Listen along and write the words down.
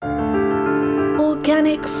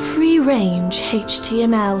organic free-range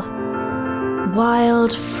HTML,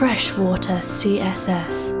 wild freshwater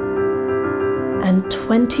CSS, and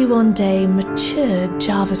 21-day matured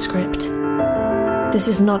JavaScript. This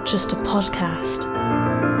is not just a podcast.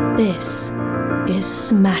 This is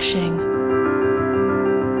smashing.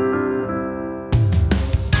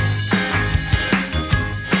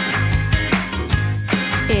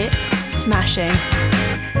 It's smashing.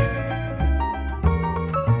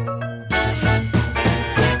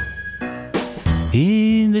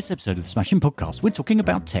 In this episode of the Smashing Podcast, we're talking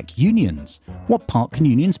about tech unions. What part can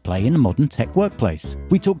unions play in a modern tech workplace?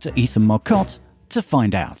 We talk to Ethan Marcotte to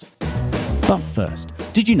find out. But first,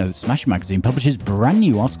 did you know that Smashing Magazine publishes brand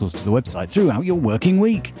new articles to the website throughout your working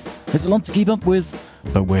week? There's a lot to keep up with,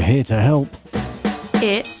 but we're here to help.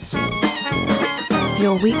 It's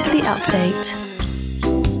your weekly update.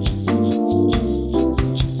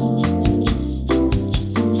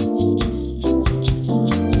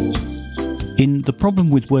 In The Problem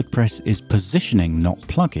with WordPress is Positioning, Not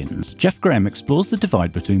Plugins, Jeff Graham explores the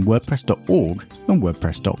divide between WordPress.org and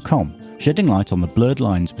WordPress.com, shedding light on the blurred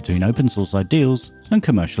lines between open source ideals and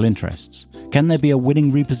commercial interests. Can there be a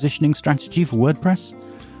winning repositioning strategy for WordPress?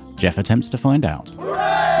 Jeff attempts to find out.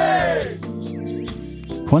 Hooray!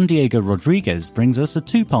 Juan Diego Rodriguez brings us a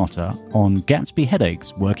two-parter on Gatsby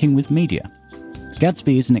headaches working with media.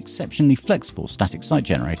 Gatsby is an exceptionally flexible static site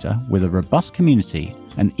generator with a robust community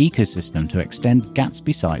and ecosystem to extend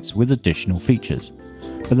Gatsby sites with additional features.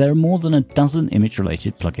 But there are more than a dozen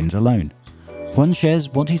image-related plugins alone. Juan shares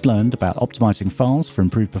what he's learned about optimizing files for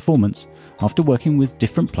improved performance after working with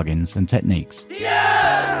different plugins and techniques.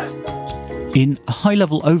 Yes! In a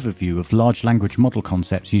high-level overview of large language model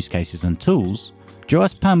concepts, use cases and tools,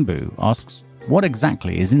 Joas Pambu asks, what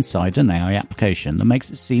exactly is inside an AI application that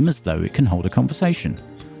makes it seem as though it can hold a conversation?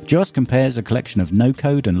 Joas compares a collection of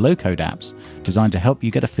no-code and low-code apps designed to help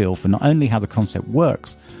you get a feel for not only how the concept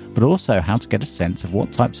works, but also how to get a sense of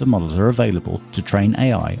what types of models are available to train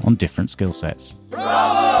AI on different skill sets.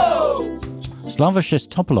 Bravo! Slava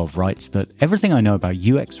Shestopolov writes that everything I know about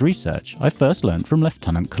UX research I first learned from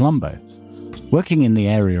Lieutenant Colombo. Working in the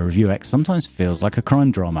area of UX sometimes feels like a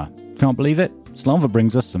crime drama. Can't believe it? Slava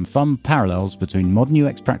brings us some fun parallels between modern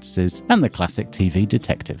UX practices and the classic TV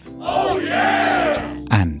detective. Oh yeah!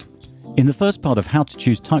 And in the first part of How to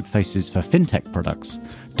Choose Typefaces for FinTech Products,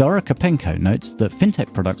 Dara Kopenko notes that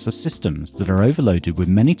FinTech products are systems that are overloaded with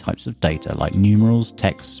many types of data like numerals,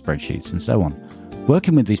 text, spreadsheets, and so on.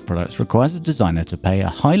 Working with these products requires a designer to pay a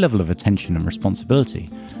high level of attention and responsibility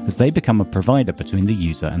as they become a provider between the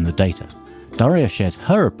user and the data. Daria shares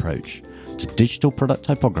her approach to digital product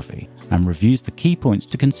typography and reviews the key points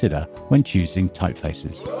to consider when choosing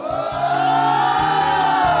typefaces.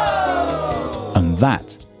 And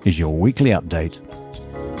that is your weekly update.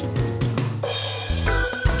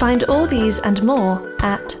 Find all these and more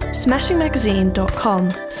at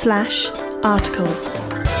smashingmagazine.com/articles.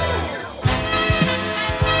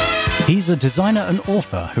 He's a designer and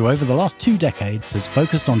author who over the last 2 decades has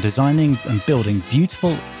focused on designing and building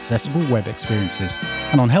beautiful, accessible web experiences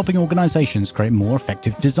and on helping organizations create more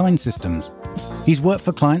effective design systems. He's worked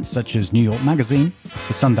for clients such as New York Magazine,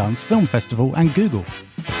 the Sundance Film Festival and Google,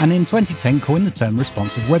 and in 2010 coined the term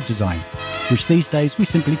responsive web design, which these days we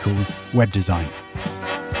simply call web design.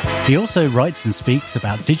 He also writes and speaks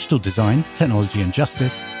about digital design, technology and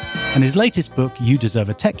justice, and his latest book, You Deserve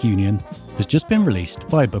a Tech Union, has just been released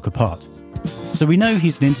by A Book Apart. So we know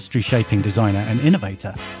he's an industry-shaping designer and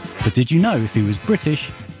innovator, but did you know if he was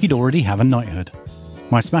British, he'd already have a knighthood?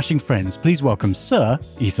 My smashing friends, please welcome Sir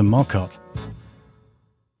Ethan Marcotte.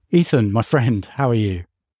 Ethan, my friend, how are you?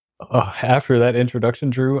 Oh, after that introduction,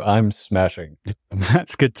 Drew, I'm smashing.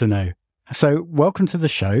 That's good to know. So welcome to the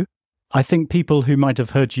show. I think people who might have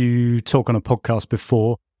heard you talk on a podcast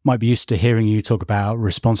before might be used to hearing you talk about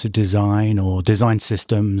responsive design or design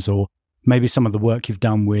systems, or maybe some of the work you've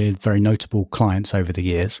done with very notable clients over the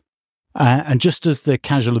years. And just as the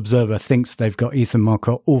casual observer thinks they've got Ethan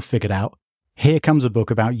Marcotte all figured out, here comes a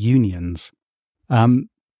book about unions.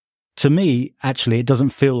 To me, actually, it doesn't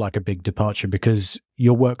feel like a big departure because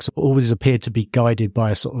your work's always appeared to be guided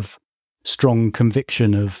by a sort of strong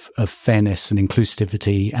conviction of fairness and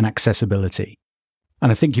inclusivity and accessibility.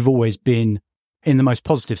 And I think you've always been, in the most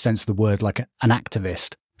positive sense of the word, like an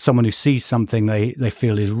activist, someone who sees something they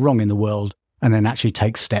feel is wrong in the world and then actually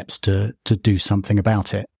takes steps to do something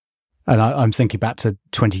about it. And I'm thinking back to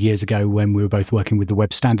 20 years ago when we were both working with the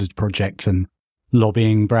Web Standards Project and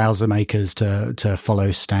lobbying browser makers to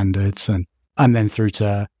follow standards, and then through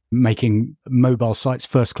to making mobile sites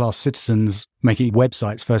first-class citizens, making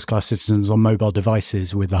websites first-class citizens on mobile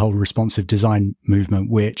devices with the whole responsive design movement,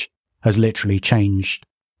 which has literally changed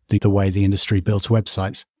the way the industry builds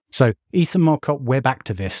websites. So Ethan Marcotte, web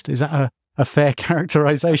activist, is that a fair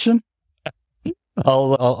characterization?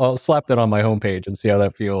 I'll slap that on my homepage and see how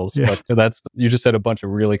that feels. Yeah. But you just said a bunch of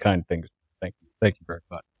really kind things. Thank you very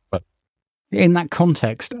much. But in that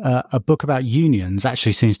context, a book about unions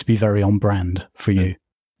actually seems to be very on brand for you.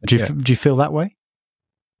 Do you feel that way?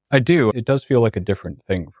 I do. It does feel like a different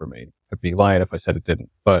thing for me. I'd be lying if I said it didn't.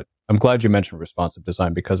 But I'm glad you mentioned responsive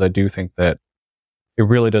design, because I do think that it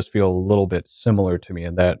really does feel a little bit similar to me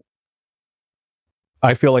in that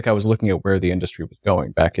I feel like I was looking at where the industry was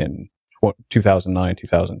going back in 2009,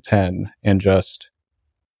 2010, and just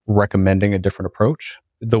recommending a different approach.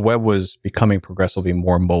 The web was becoming progressively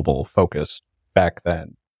more mobile focused back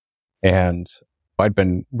then. And I'd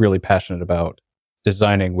been really passionate about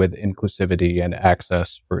designing with inclusivity and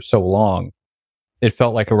access for so long. It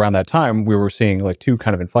felt like around that time, we were seeing like two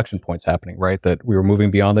kind of inflection points happening, right? That we were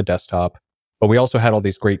moving beyond the desktop, but we also had all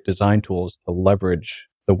these great design tools to leverage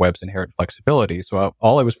the web's inherent flexibility. So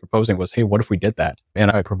all I was proposing was, hey, what if we did that?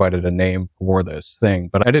 And I provided a name for this thing,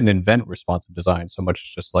 but I didn't invent responsive design so much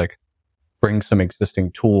as just like bring some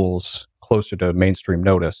existing tools closer to mainstream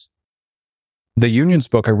notice. The unions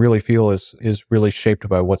book, I really feel is really shaped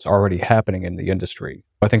by what's already happening in the industry.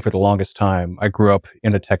 I think for the longest time, I grew up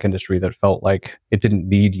in a tech industry that felt like it didn't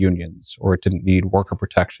need unions or it didn't need worker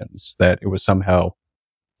protections, that it was somehow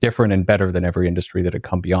different and better than every industry that had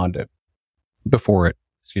come before it.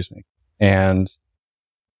 And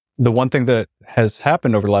the one thing that has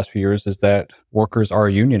happened over the last few years is that workers are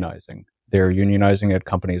unionizing. They're unionizing at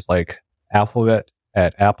companies like Alphabet,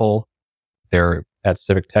 at Apple. They're at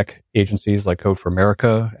civic tech agencies like Code for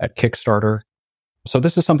America, at Kickstarter. So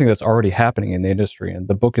this is something that's already happening in the industry. And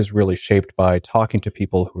the book is really shaped by talking to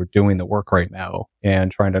people who are doing the work right now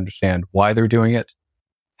and trying to understand why they're doing it,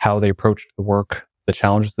 how they approached the work, the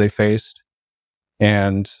challenges they faced.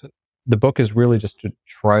 And the book is really just to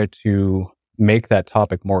try to make that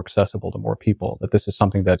topic more accessible to more people, that this is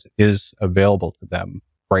something that is available to them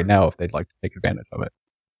right now if they'd like to take advantage of it.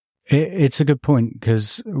 It's a good point,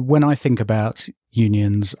 because when I think about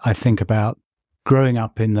unions, I think about growing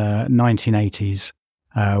up in the 1980s,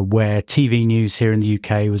 where TV news here in the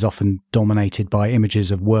UK was often dominated by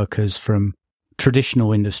images of workers from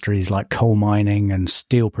traditional industries like coal mining and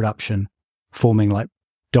steel production, forming like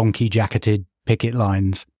donkey-jacketed picket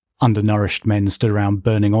lines. Undernourished men stood around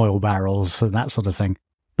burning oil barrels, and that sort of thing.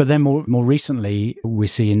 But then more recently, we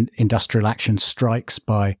see industrial action strikes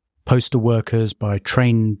by postal workers, by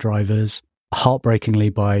train drivers,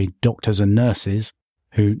 heartbreakingly by doctors and nurses,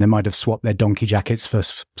 who they might have swapped their donkey jackets for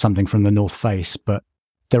something from the North Face, but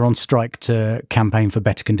they're on strike to campaign for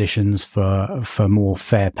better conditions, for more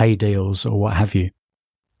fair pay deals or what have you.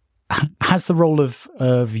 Has the role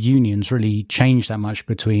of unions really changed that much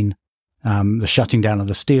between the shutting down of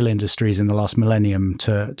the steel industries in the last millennium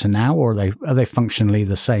to now, or are they functionally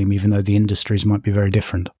the same, even though the industries might be very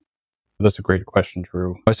different? That's a great question,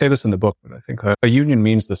 Drew. I say this in the book, but I think a union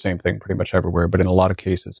means the same thing pretty much everywhere, but in a lot of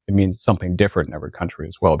cases, it means something different in every country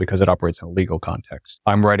as well, because it operates in a legal context.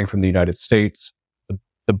 I'm writing from the United States.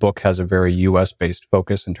 The book has a very US-based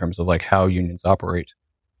focus in terms of like how unions operate.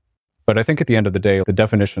 But I think at the end of the day, the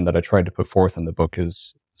definition that I tried to put forth in the book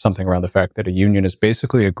is something around the fact that a union is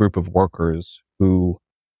basically a group of workers who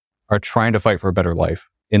are trying to fight for a better life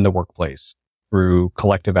in the workplace through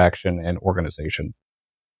collective action and organization.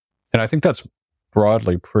 And I think that's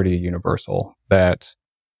broadly pretty universal, that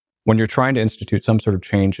when you're trying to institute some sort of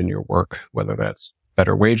change in your work, whether that's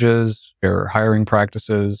better wages, fair hiring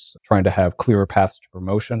practices, trying to have clearer paths to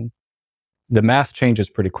promotion, the math changes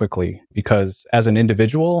pretty quickly, because as an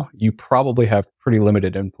individual, you probably have pretty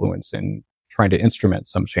limited influence in trying to instrument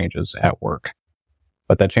some changes at work.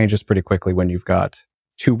 But that changes pretty quickly when you've got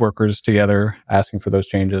 2 workers together asking for those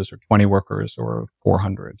changes, or 20 workers, or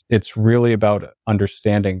 400. It's really about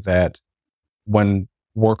understanding that when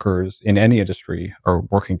workers in any industry are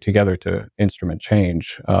working together to instrument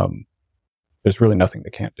change, there's really nothing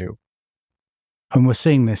they can't do. And we're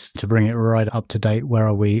seeing this, to bring it right up to date, where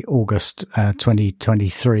are we? August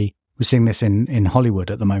 2023. We're seeing this in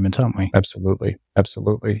Hollywood at the moment, aren't we? Absolutely.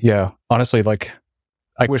 Yeah. Honestly, like,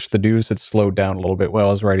 I wish the news had slowed down a little bit while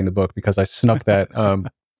I was writing the book, because I snuck that,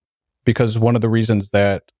 because one of the reasons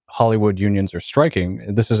that Hollywood unions are striking,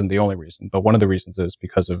 this isn't the only reason, but one of the reasons is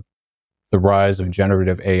because of the rise of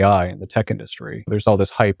generative AI in the tech industry. There's all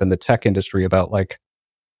this hype in the tech industry about like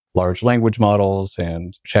large language models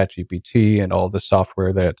and ChatGPT and all this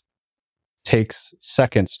software that takes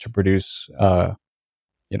seconds to produce,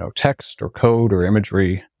 text or code or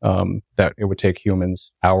imagery that it would take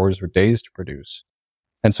humans hours or days to produce.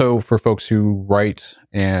 And so for folks who write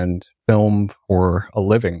and film for a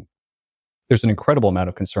living, there's an incredible amount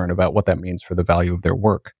of concern about what that means for the value of their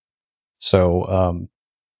work. So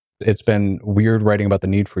it's been weird writing about the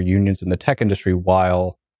need for unions in the tech industry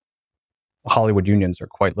while Hollywood unions are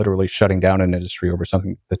quite literally shutting down an industry over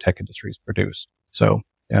something the tech industry has produced. So,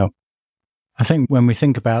 yeah. I think when we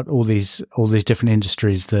think about all these different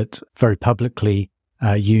industries that very publicly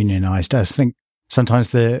unionized, I think sometimes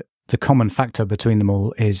the common factor between them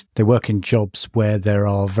all is they work in jobs where there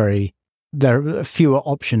are fewer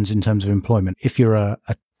options in terms of employment. If you're a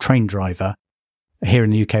train driver, here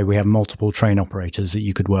in the UK, we have multiple train operators that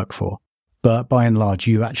you could work for. But by and large,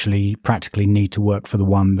 you actually practically need to work for the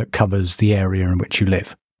one that covers the area in which you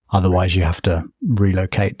live. Otherwise, you have to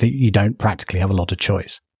relocate. You don't practically have a lot of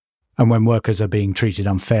choice. And when workers are being treated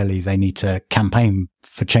unfairly, they need to campaign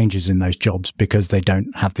for changes in those jobs because they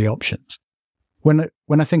don't have the options. When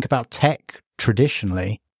I think about tech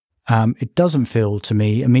traditionally, it doesn't feel to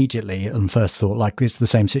me immediately on first thought like it's the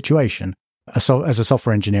same situation. As a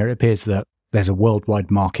software engineer, it appears that there's a worldwide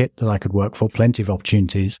market that I could work for, plenty of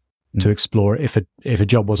opportunities to explore. If a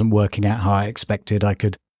job wasn't working out how I expected, I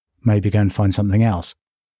could maybe go and find something else.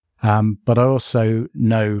 But I also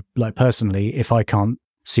know, like personally, if I can't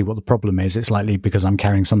see what the problem is, it's likely because I'm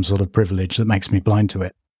carrying some sort of privilege that makes me blind to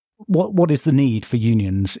it. What is the need for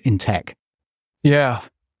unions in tech? Yeah,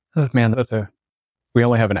 man, we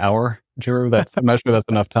only have an hour, Drew. I'm not sure that's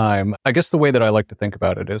enough time. I guess the way that I like to think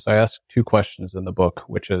about it is I ask two questions in the book,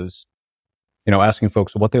 which is, asking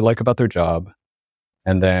folks what they like about their job,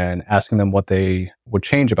 and then asking them what they would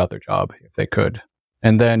change about their job if they could.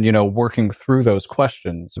 And then, working through those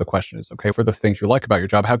questions, the question is, okay, for the things you like about your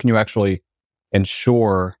job, how can you actually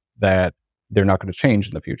ensure that they're not going to change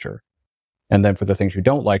in the future? And then for the things you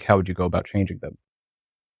don't like, how would you go about changing them?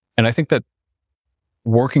 And I think that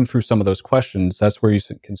working through some of those questions, that's where you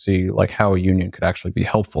can see like how a union could actually be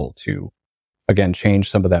helpful to, again, change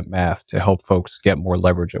some of that math to help folks get more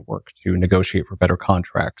leverage at work, to negotiate for better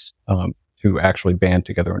contracts, to actually band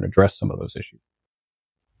together and address some of those issues.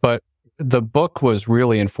 But the book was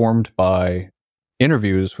really informed by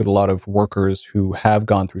interviews with a lot of workers who have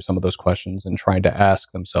gone through some of those questions and trying to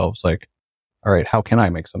ask themselves, like, all right, how can I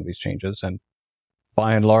make some of these changes? And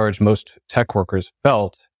by and large, most tech workers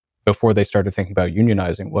felt before they started thinking about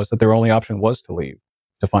unionizing was that their only option was to leave,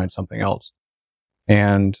 to find something else.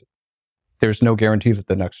 And there's no guarantee that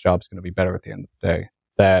the next job is going to be better at the end of the day,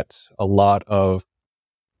 that a lot of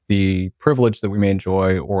the privilege that we may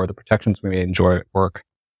enjoy or the protections we may enjoy at work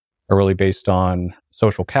are really based on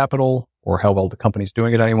social capital or how well the company's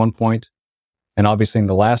doing at any one point. And obviously in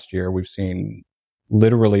the last year, we've seen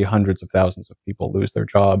literally hundreds of thousands of people lose their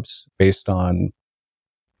jobs based on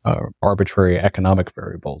arbitrary economic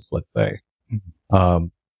variables, let's say. Mm-hmm.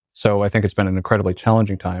 So I think it's been an incredibly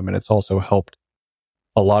challenging time, and it's also helped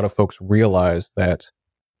a lot of folks realize that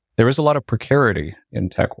there is a lot of precarity in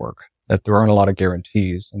tech work, that there aren't a lot of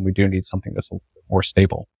guarantees, and we do need something that's a little bit more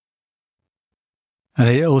stable. And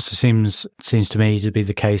it also seems to me to be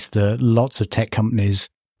the case that lots of tech companies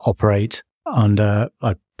operate under,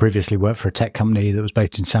 I previously worked for a tech company that was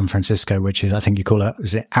based in San Francisco, which is, I think you call it,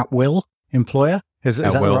 is it at-will employer? Is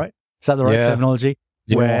that right? Is that the right terminology?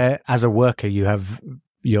 Yeah. Where as a worker,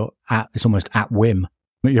 it's almost at whim.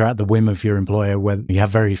 You're at the whim of your employer where you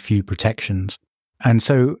have very few protections. And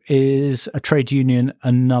so is a trade union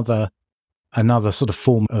another sort of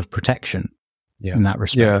form of protection in that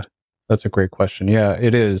respect? Yeah, that's a great question. Yeah,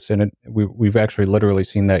 it is. And we've actually literally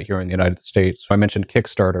seen that here in the United States. So I mentioned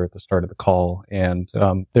Kickstarter at the start of the call, and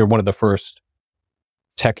they're one of the first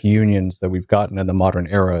tech unions that we've gotten in the modern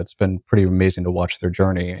era. It's been pretty amazing to watch their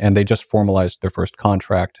journey. And they just formalized their first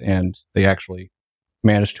contract, and they actually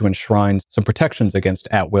managed to enshrine some protections against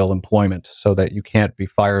at-will employment so that you can't be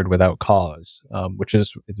fired without cause, which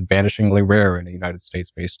is vanishingly rare in a United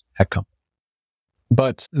States-based tech company.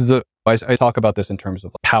 But I talk about this in terms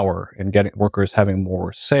of power and getting workers having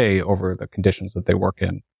more say over the conditions that they work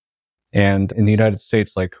in. And in the United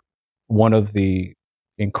States, like one of the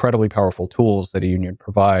incredibly powerful tools that a union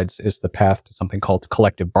provides is the path to something called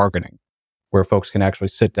collective bargaining, where folks can actually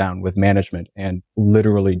sit down with management and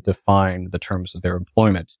literally define the terms of their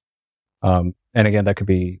employment. And again, that could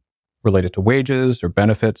be related to wages or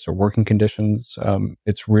benefits or working conditions.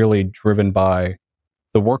 It's really driven by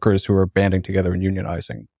the workers who are banding together and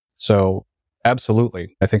unionizing. So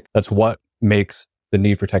absolutely, I think that's what makes the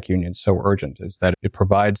need for tech unions so urgent, is that it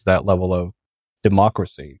provides that level of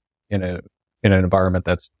democracy in an environment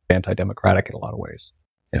that's anti-democratic in a lot of ways.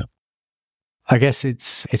 Yeah. I guess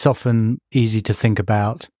it's often easy to think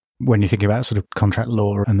about when you're thinking about sort of contract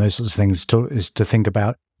law and those sorts of things, is to think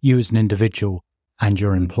about you as an individual and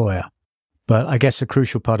your employer. But I guess a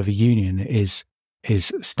crucial part of a union is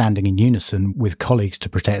standing in unison with colleagues to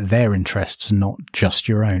protect their interests, not just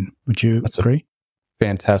your own. Would you agree?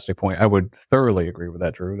 Fantastic point. I would thoroughly agree with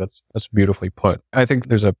that, Drew. That's beautifully put. I think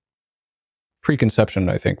there's a preconception,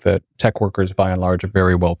 I think, that tech workers by and large are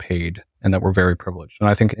very well paid and that we're very privileged. And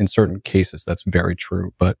I think in certain cases that's very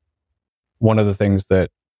true. But one of the things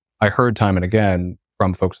that I heard time and again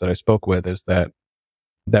from folks that I spoke with is that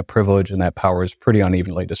privilege and that power is pretty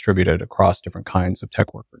unevenly distributed across different kinds of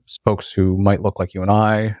tech workers. Folks who might look like you and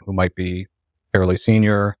I, who might be fairly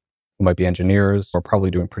senior, who might be engineers, are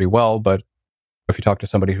probably doing pretty well. But if you talk to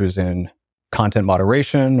somebody who's in content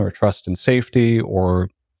moderation or trust and safety or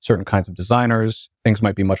certain kinds of designers, things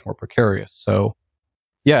might be much more precarious. So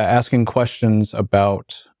yeah, asking questions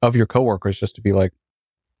of your coworkers just to be like,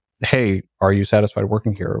 hey, are you satisfied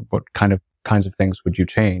working here? What kinds of things would you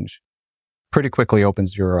change? Pretty quickly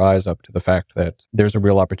opens your eyes up to the fact that there's a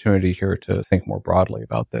real opportunity here to think more broadly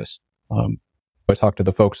about this. I talked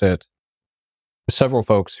to several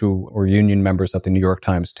folks who were union members at the New York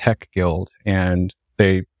Times Tech Guild, and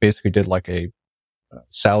they basically did like a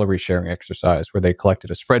salary sharing exercise where they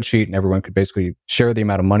collected a spreadsheet and everyone could basically share the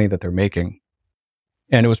amount of money that they're making.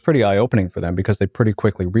 And it was pretty eye-opening for them because they pretty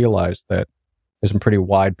quickly realized that there's some pretty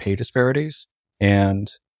wide pay disparities.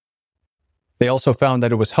 And they also found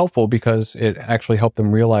that it was helpful because it actually helped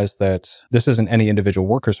them realize that this isn't any individual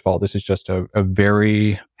worker's fault. This is just a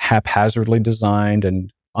very haphazardly designed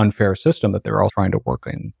and unfair system that they're all trying to work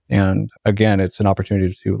in. And again, it's an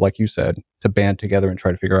opportunity to, like you said, to band together and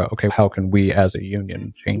try to figure out, okay, how can we as a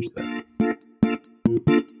union change that?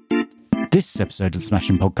 This episode of the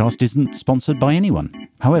Smashing Podcast isn't sponsored by anyone.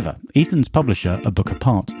 However, Ethan's publisher, A Book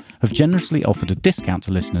Apart, have generously offered a discount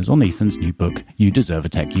to listeners on Ethan's new book, You Deserve a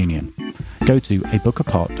Tech Union. Go to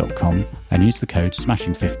abookapart.com and use the code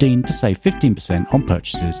SMASHING15 to save 15% on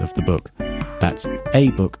purchases of the book. That's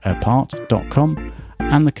abookapart.com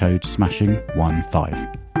and the code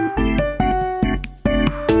SMASHING15.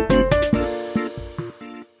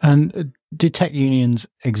 And do tech unions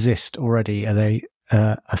exist already? Are they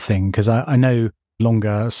a thing? Because I know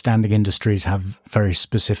longer standing industries have very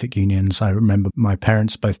specific unions. I remember my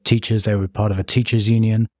parents, both teachers, they were part of a teachers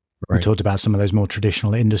union. Right. We talked about some of those more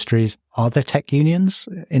traditional industries. Are there tech unions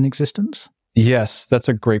in existence? Yes, that's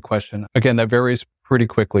a great question. Again, that varies pretty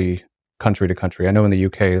quickly country to country. I know in the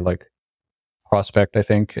UK, like Prospect, I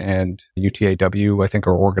think, and UTAW, I think,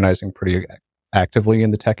 are organizing pretty actively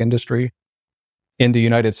in the tech industry. In the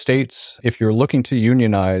United States, if you're looking to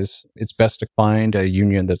unionize, it's best to find a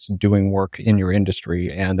union that's doing work in your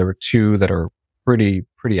industry. And there are two that are pretty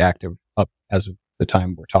active up as of the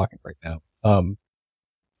time we're talking right now.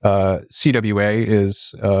 CWA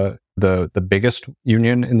is the biggest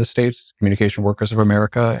union in the States, Communication Workers of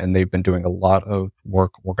America, and they've been doing a lot of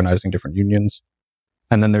work organizing different unions.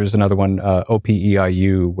 And then there's another one,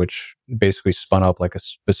 OPEIU, which basically spun up like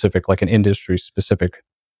an industry-specific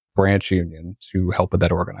branch union to help with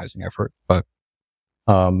that organizing effort. But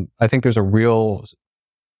I think there's a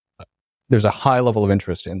high level of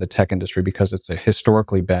interest in the tech industry because it's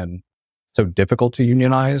historically been so difficult to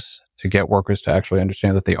unionize, to get workers to actually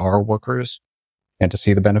understand that they are workers and to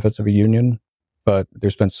see the benefits of a union. But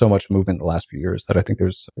there's been so much movement in the last few years that I think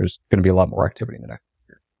there's going to be a lot more activity in the next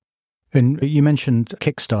year. And you mentioned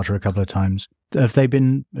Kickstarter a couple of times. Have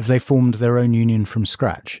they formed their own union from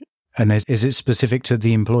scratch? And is it specific to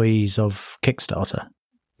the employees of Kickstarter?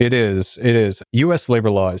 It is. U.S. labor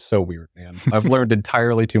law is so weird, man. I've learned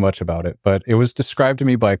entirely too much about it, but it was described to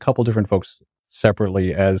me by a couple different folks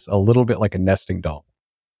separately as a little bit like a nesting doll,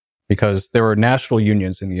 because there are national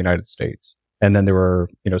unions in the United States, and then there are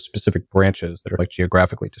specific branches that are like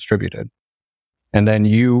geographically distributed, and then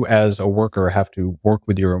you as a worker have to work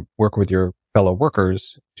with your fellow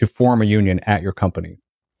workers to form a union at your company,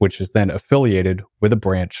 which is then affiliated with a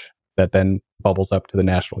branch that then bubbles up to the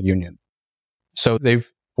national union. So they've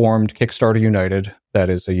formed Kickstarter United, that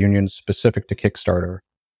is a union specific to Kickstarter,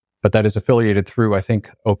 but that is affiliated through, I think,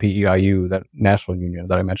 OPEIU, that national union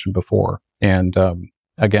that I mentioned before. And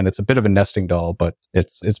again, it's a bit of a nesting doll, but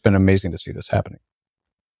it's been amazing to see this happening.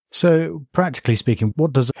 So practically speaking,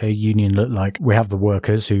 what does a union look like? We have the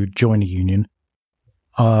workers who join a union.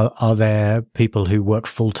 Are there people who work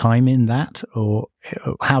full time in that, or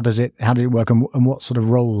how did it work, and what sort of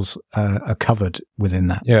roles are covered within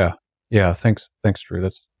that? Yeah. Thanks, Drew.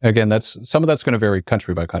 That's some of that's going to vary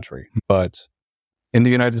country by country, but in the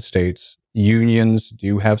United States, unions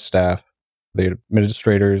do have staff, the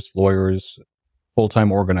administrators, lawyers,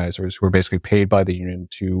 full-time organizers who are basically paid by the union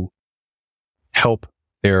to help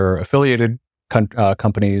their affiliated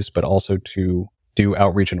companies, but also to do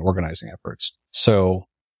outreach and organizing efforts. So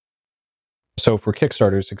for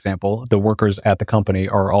Kickstarter's example, the workers at the company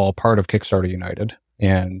are all part of Kickstarter United.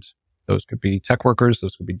 And those could be tech workers,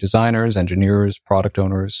 those could be designers, engineers, product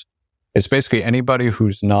owners. It's basically anybody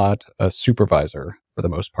who's not a supervisor for the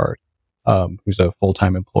most part, who's a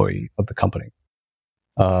full-time employee of the company.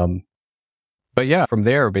 But yeah, from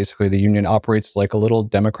there, basically the union operates like a little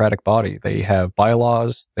democratic body. They have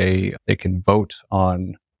bylaws. They can vote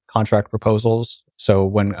on contract proposals. So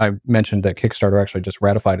when I mentioned that Kickstarter actually just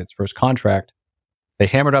ratified its first contract, they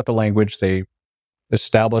hammered out the language. They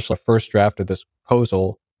established a first draft of this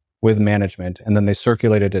proposal with management, and then they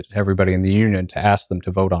circulated it to everybody in the union to ask them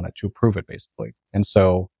to vote on it, to approve it, basically. And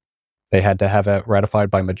so they had to have it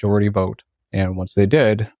ratified by majority vote. And once they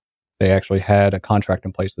did, they actually had a contract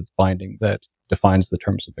in place that's binding, that defines the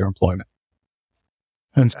terms of their employment.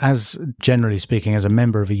 And as generally speaking, as a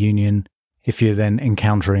member of a union, if you're then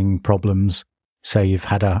encountering problems, say you've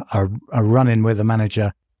had a run-in with a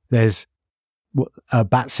manager, there's a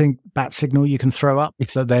bat signal you can throw up,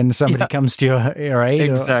 so then somebody comes to your aid.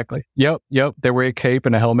 Exactly. Yep. They wear a cape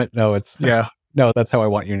and a helmet. No, that's how I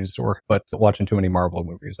want unions to work, but watching too many Marvel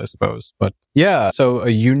movies, I suppose. But yeah, so a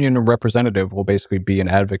union representative will basically be an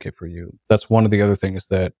advocate for you. That's one of the other things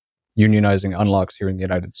that unionizing unlocks here in the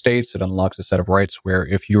United States. It unlocks a set of rights where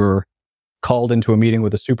if you're called into a meeting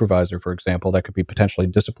with a supervisor, for example, that could be potentially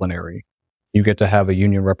disciplinary, you get to have a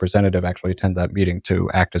union representative actually attend that meeting to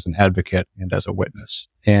act as an advocate and as a witness.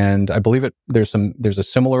 And I believe there's a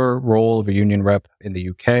similar role of a union rep in the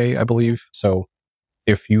UK, I believe. So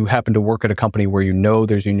if you happen to work at a company where you know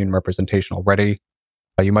there's union representation already,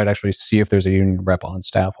 you might actually see if there's a union rep on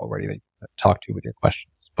staff already that you can talk to with your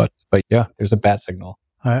questions. But yeah, there's a bat signal.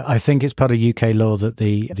 I think it's part of UK law that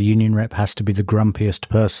the union rep has to be the grumpiest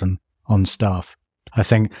person on staff. I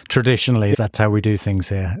think traditionally that's how we do things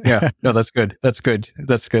here. Yeah. No, that's good.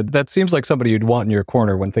 That seems like somebody you'd want in your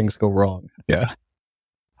corner when things go wrong. Yeah.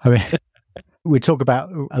 I mean, we talk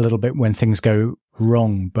about a little bit when things go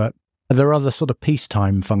wrong, but are there other sort of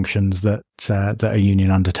peacetime functions that a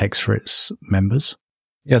union undertakes for its members?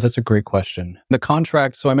 Yeah, that's a great question. The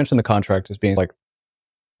contract, so I mentioned the contract as being like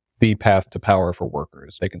the path to power for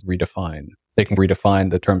workers. They can redefine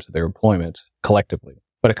the terms of their employment collectively.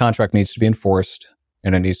 But a contract needs to be enforced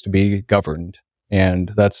and it needs to be governed.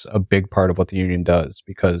 And that's a big part of what the union does,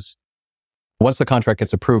 because once the contract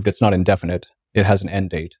gets approved, it's not indefinite. It has an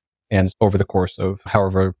end date. And over the course of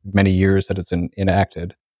however many years that it's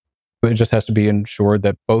enacted, it just has to be ensured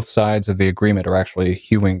that both sides of the agreement are actually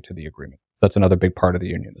hewing to the agreement. That's another big part of the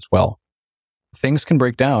union as well. Things can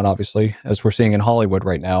break down, obviously, as we're seeing in Hollywood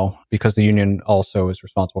right now, because the union also is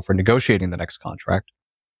responsible for negotiating the next contract.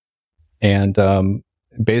 And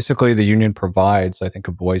basically, the union provides, I think,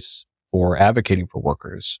 a voice for advocating for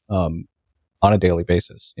workers on a daily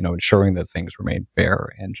basis, ensuring that things remain fair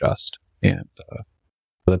and just, and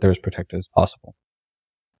that they're as protected as possible.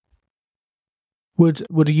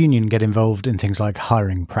 Would a union get involved in things like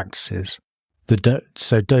hiring practices that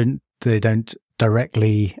don't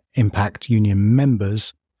directly impact union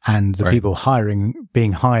members, and the people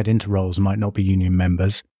being hired into roles might not be union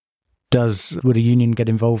members? Would a union get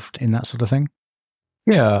involved in that sort of thing?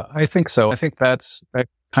 Yeah, I think so. I think that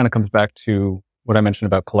kind of comes back to what I mentioned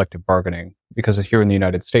about collective bargaining, because here in the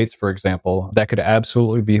United States, for example, that could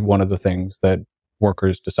absolutely be one of the things that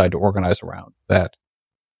workers decide to organize around, that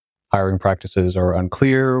hiring practices are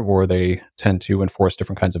unclear or they tend to enforce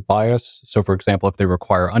different kinds of bias. So, for example, if they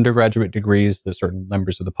require undergraduate degrees that certain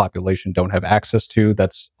members of the population don't have access to,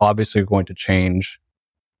 that's obviously going to change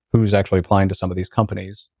who's actually applying to some of these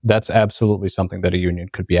companies. That's absolutely something that a union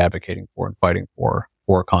could be advocating for and fighting for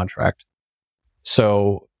a contract.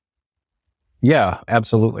 So, yeah,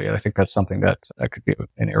 absolutely. I think that's something that could be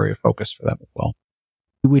an area of focus for them as well.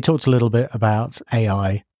 We talked a little bit about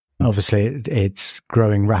AI. Obviously, it's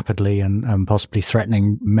growing rapidly and possibly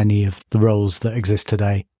threatening many of the roles that exist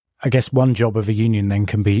today. I guess one job of a union then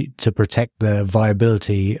can be to protect the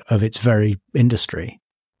viability of its very industry.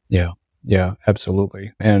 Yeah,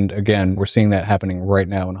 absolutely. And again, we're seeing that happening right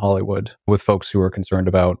now in Hollywood with folks who are concerned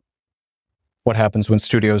about what happens when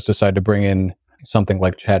studios decide to bring in something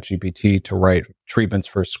like ChatGPT to write treatments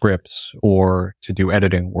for scripts or to do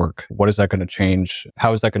editing work. What is that going to change?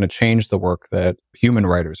 How is that going to change the work that human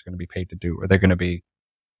writers are going to be paid to do? Are they going to be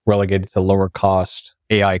relegated to lower cost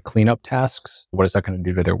AI cleanup tasks? What is that going to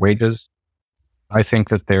do to their wages? I think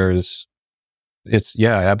that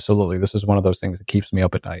absolutely. This is one of those things that keeps me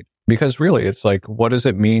up at night, because really it's like, what does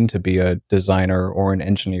it mean to be a designer or an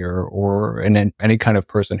engineer or any kind of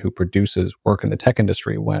person who produces work in the tech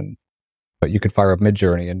industry when you could fire up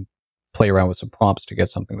Midjourney and play around with some prompts to get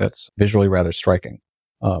something that's visually rather striking.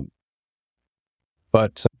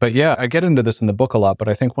 But yeah, I get into this in the book a lot, but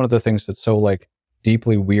I think one of the things that's so like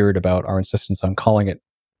deeply weird about our insistence on calling it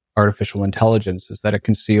artificial intelligence is that it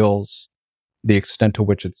conceals the extent to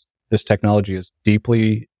which this technology is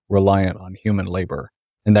deeply reliant on human labor.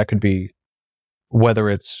 And that could be whether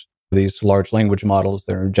it's these large language models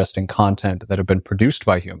that are ingesting content that have been produced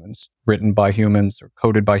by humans, written by humans, or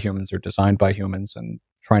coded by humans, or designed by humans, and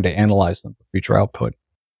trying to analyze them for future output.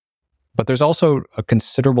 But there's also a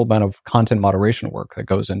considerable amount of content moderation work that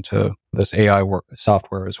goes into this AI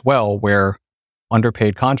software as well, where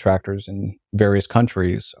underpaid contractors in various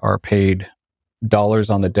countries are paid dollars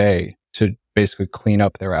on the day to basically clean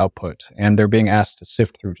up their output. And they're being asked to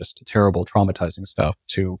sift through just terrible, traumatizing stuff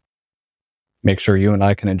to make sure you and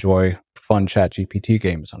I can enjoy fun ChatGPT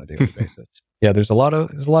games on a daily basis. Yeah, there's a lot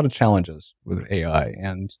of challenges with AI.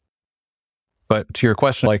 But to your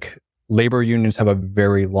question, like, labor unions have a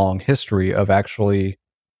very long history of actually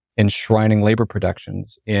enshrining labor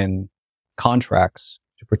protections in contracts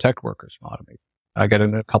to protect workers from automation. I get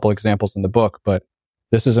in a couple examples in the book, but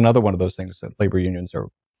this is another one of those things that labor unions are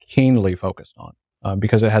keenly focused on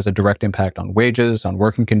because it has a direct impact on wages, on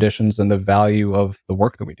working conditions, and the value of the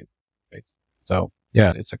work that we do. Right? So,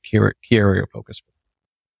 yeah, it's a key area of focus.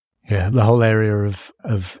 Yeah, the whole area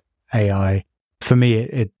of AI, for me,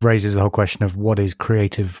 it raises the whole question of what is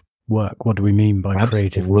creative work? What do we mean by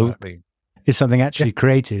creative work? Is something actually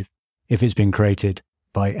creative if it's been created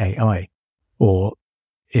by AI? Or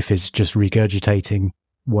if it's just regurgitating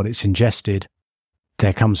what it's ingested,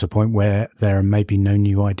 there comes a point where there are maybe no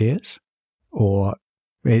new ideas? Or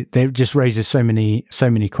it just raises so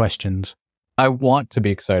many questions. I want to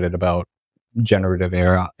be excited about generative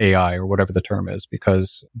AI or whatever the term is,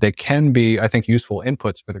 because they can be, I think, useful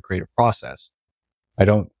inputs for the creative process. I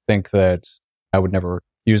don't think that I would never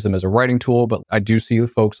use them as a writing tool, but I do see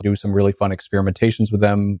folks do some really fun experimentations with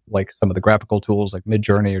them, like some of the graphical tools like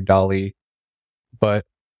Midjourney or DALL-E. But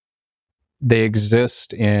they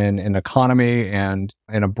exist in an economy and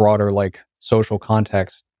in a broader like social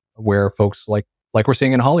context where folks like we're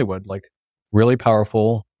seeing in Hollywood, like really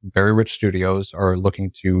powerful, very rich studios are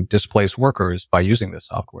looking to displace workers by using this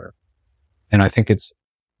software. And I think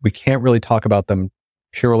we can't really talk about them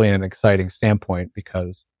purely in an exciting standpoint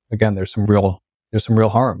because, again, there's some real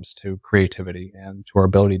harms to creativity and to our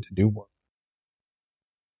ability to do work.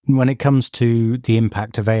 When it comes to the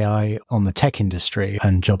impact of AI on the tech industry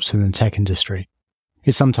and jobs within the tech industry,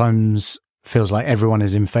 it sometimes feels like everyone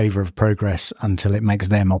is in favor of progress until it makes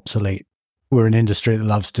them obsolete. We're an industry that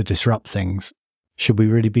loves to disrupt things. Should we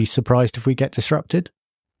really be surprised if we get disrupted?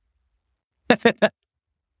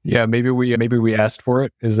 Yeah, maybe we asked for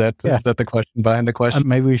it. Is that the question behind the question?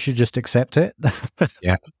 Maybe we should just accept it.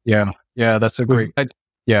 Yeah. That's a great.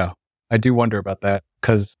 I do wonder about that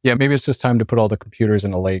because maybe it's just time to put all the computers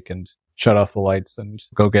in a lake and shut off the lights and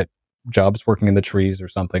go get jobs working in the trees or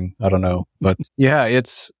something. I don't know, but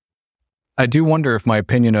I do wonder if my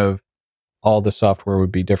opinion of all the software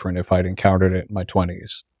would be different if I'd encountered it in my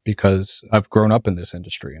 20s, because I've grown up in this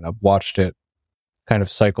industry and I've watched it kind of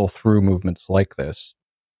cycle through movements like this.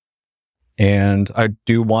 And I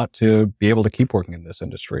do want to be able to keep working in this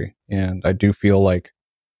industry. And I do feel like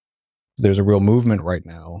there's a real movement right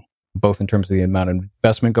now, both in terms of the amount of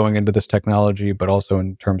investment going into this technology, but also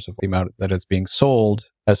in terms of the amount that it's being sold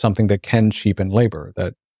as something that can cheapen labor,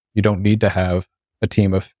 that you don't need to have a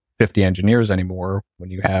team of 50 engineers anymore when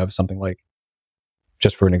you have something like,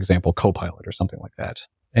 just for an example, Copilot or something like that.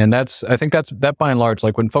 And I think that by and large,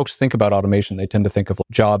 like when folks think about automation, they tend to think of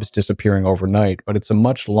jobs disappearing overnight, but it's a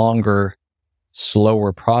much longer,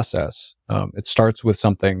 slower process. It starts with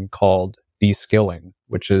something called de-skilling,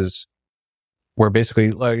 which is where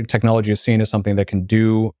basically like, technology is seen as something that can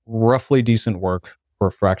do roughly decent work for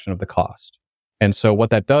a fraction of the cost. And so what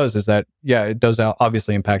that does is that, it does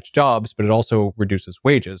obviously impact jobs, but it also reduces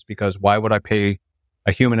wages, because why would I pay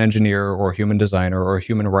a human engineer or a human designer or a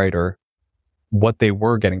human writer what they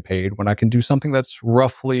were getting paid when I can do something that's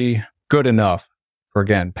roughly good enough for,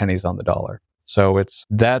 again, pennies on the dollar. So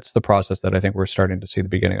that's the process that I think we're starting to see the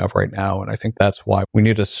beginning of right now. And I think that's why we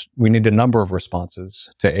need a number of responses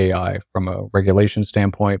to AI from a regulation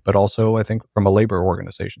standpoint, but also I think from a labor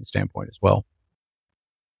organization standpoint as well.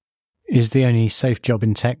 Is the only safe job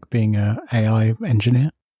in tech being an AI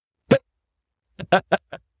engineer?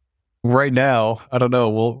 Right now, I don't know.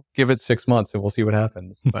 We'll give it 6 months and we'll see what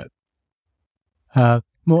happens. But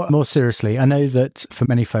more seriously, I know that for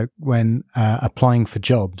many folk, when applying for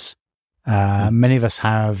jobs, many of us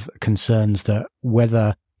have concerns that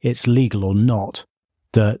whether it's legal or not,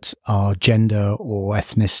 that our gender or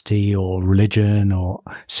ethnicity or religion or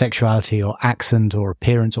sexuality or accent or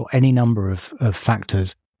appearance or any number of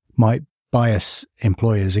factors might bias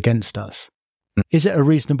employers against us. Is it a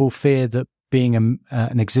reasonable fear that being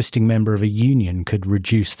an existing member of a union could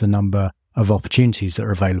reduce the number of opportunities that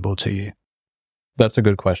are available to you? That's a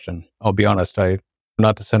good question. I'll be honest,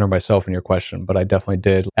 not to center myself in your question, but I definitely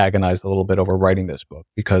did agonize a little bit over writing this book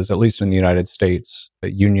because, at least in the United States,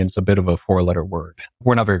 union's a bit of a 4-letter word.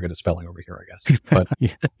 We're not very good at spelling over here, I guess. But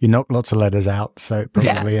you knock lots of letters out, so it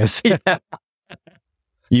probably is. Yeah.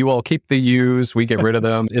 You all keep the U's, we get rid of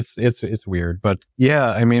them. It's weird, but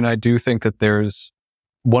yeah, I mean, I do think that there's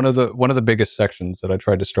one of the biggest sections that I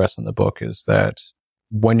tried to stress in the book is that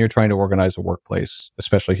when you're trying to organize a workplace,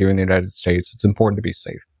 especially here in the United States, it's important to be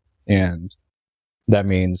safe. And that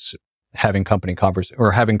means having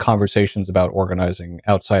having conversations about organizing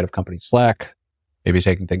outside of company Slack, maybe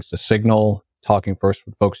taking things to Signal, talking first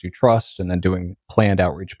with folks you trust, and then doing planned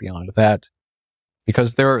outreach beyond that.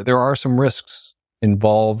 Because there are some risks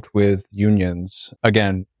involved with unions.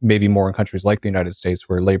 Again, maybe more in countries like the United States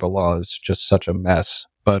where labor law is just such a mess.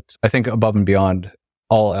 But I think above and beyond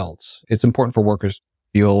all else, it's important for workers to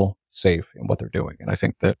feel safe in what they're doing. And I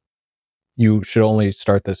think that you should only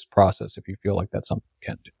start this process if you feel like that's something you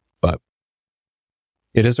can do. But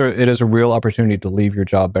it is a real opportunity to leave your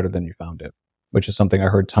job better than you found it, which is something I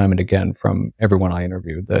heard time and again from everyone I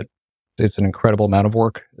interviewed, that it's an incredible amount of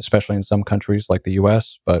work, especially in some countries like the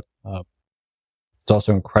US, but it's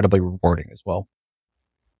also incredibly rewarding as well.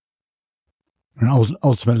 And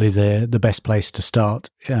ultimately, the best place to start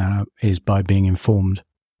is by being informed.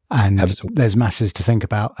 And Absolutely. There's masses to think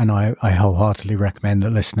about, and I wholeheartedly recommend that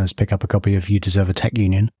listeners pick up a copy of You Deserve a Tech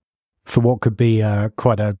Union. For what could be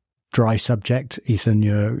quite a dry subject, Ethan,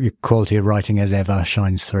 your quality of writing as ever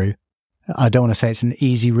shines through. I don't want to say it's an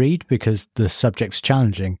easy read because the subject's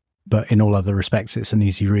challenging, but in all other respects, it's an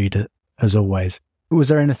easy read as always. Was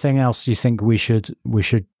there anything else you think we should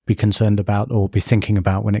be concerned about or be thinking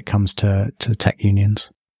about when it comes to tech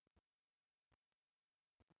unions?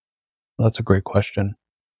 That's a great question.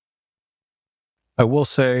 I will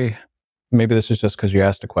say, maybe this is just because you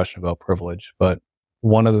asked a question about privilege, but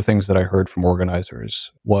one of the things that I heard from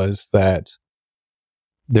organizers was that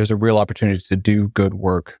there's a real opportunity to do good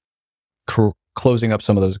work, closing up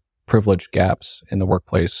some of those privilege gaps in the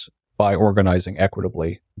workplace by organizing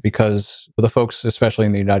equitably. Because for the folks, especially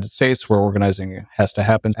in the United States, where organizing has to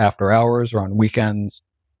happen after hours or on weekends,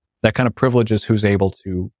 that kind of privilege is who's able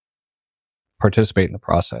to participate in the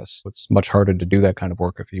process. It's much harder to do that kind of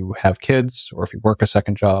work if you have kids or if you work a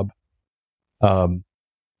second job.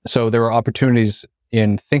 So there are opportunities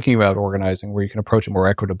in thinking about organizing where you can approach it more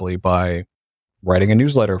equitably by writing a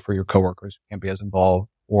newsletter for your coworkers who can't be as involved,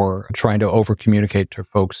 or trying to over-communicate to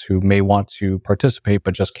folks who may want to participate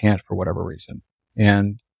but just can't for whatever reason.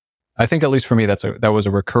 And I think, at least for me, that was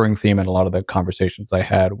a recurring theme in a lot of the conversations I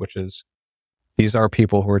had, which is these are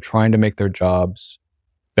people who are trying to make their jobs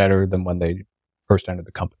better than when they first entered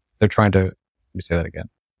the company. Let me say that again.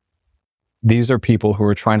 These are people who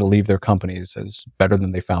are trying to leave their companies as better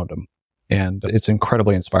than they found them. And it's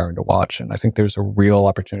incredibly inspiring to watch. And I think there's a real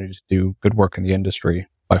opportunity to do good work in the industry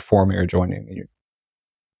by forming or joining a union.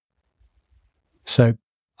 So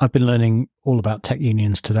I've been learning all about tech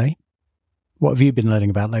unions today. What have you been learning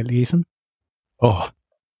about lately, Ethan? Oh,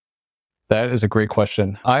 that is a great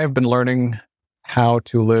question. I have been learning how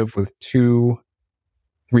to live with 2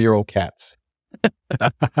 3-year-old cats.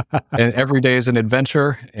 And every day is an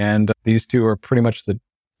adventure. And these 2 are pretty much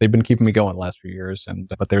they've been keeping me going the last few years.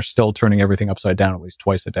 But they're still turning everything upside down at least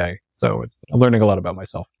twice a day. So I'm learning a lot about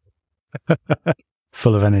myself.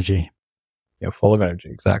 Full of energy. Yeah, full of energy.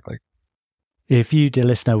 Exactly. If you, dear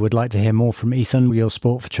listener, would like to hear more from Ethan, your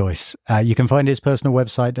sport for choice, you can find his personal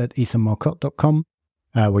website at ethanmarcotte.com,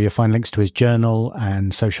 where you'll find links to his journal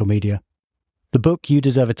and social media. The book, You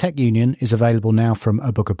Deserve a Tech Union, is available now from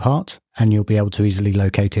A Book Apart, and you'll be able to easily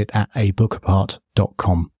locate it at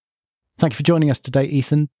abookapart.com. Thank you for joining us today,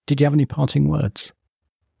 Ethan. Did you have any parting words?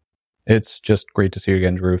 It's just great to see you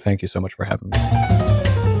again, Drew. Thank you so much for having me.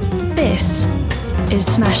 This is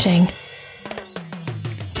Smashing.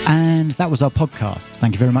 And that was our podcast.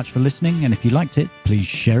 Thank you very much for listening. And if you liked it, please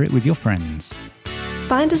share it with your friends.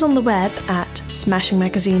 Find us on the web at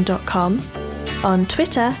smashingmagazine.com, on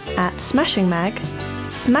Twitter at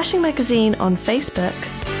smashingmag, Smashing Magazine on Facebook,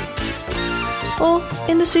 or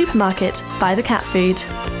in the supermarket, buy the cat food.